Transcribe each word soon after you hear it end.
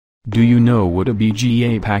Do you know what a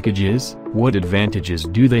BGA package is? What advantages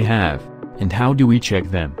do they have, and how do we check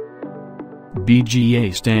them?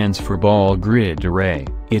 BGA stands for Ball Grid Array.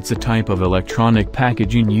 It's a type of electronic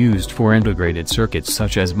packaging used for integrated circuits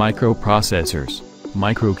such as microprocessors,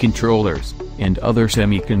 microcontrollers, and other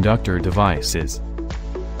semiconductor devices.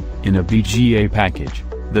 In a BGA package,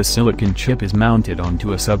 the silicon chip is mounted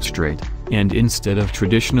onto a substrate, and instead of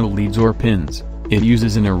traditional leads or pins, it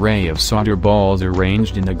uses an array of solder balls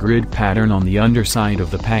arranged in a grid pattern on the underside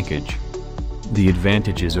of the package. The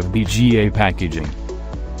advantages of BGA packaging: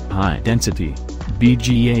 high density.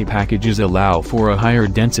 BGA packages allow for a higher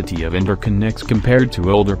density of interconnects compared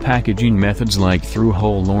to older packaging methods like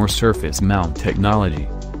through-hole or surface mount technology.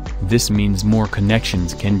 This means more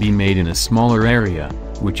connections can be made in a smaller area,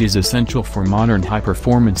 which is essential for modern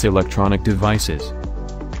high-performance electronic devices.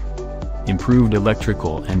 Improved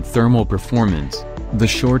electrical and thermal performance. The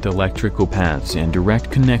short electrical paths and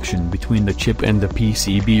direct connection between the chip and the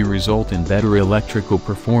PCB result in better electrical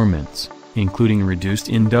performance, including reduced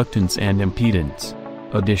inductance and impedance.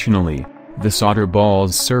 Additionally, the solder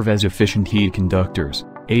balls serve as efficient heat conductors,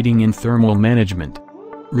 aiding in thermal management.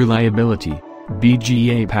 Reliability.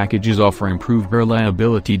 BGA packages offer improved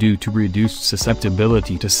reliability due to reduced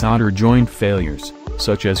susceptibility to solder joint failures,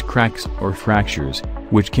 such as cracks or fractures,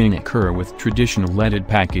 which can occur with traditional leaded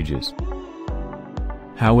packages.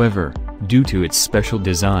 However, due to its special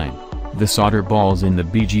design, the solder balls in the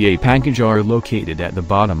BGA package are located at the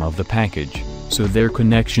bottom of the package, so their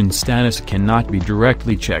connection status cannot be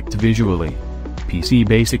directly checked visually.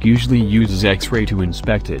 Pcba usually uses X-ray to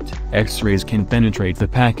inspect it. X-rays can penetrate the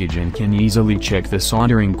package and can easily check the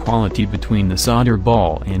soldering quality between the solder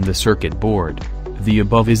ball and the circuit board. The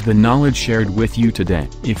above is the knowledge shared with you today.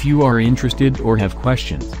 If you are interested or have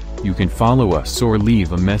questions, you can follow us or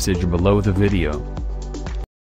leave a message below the video.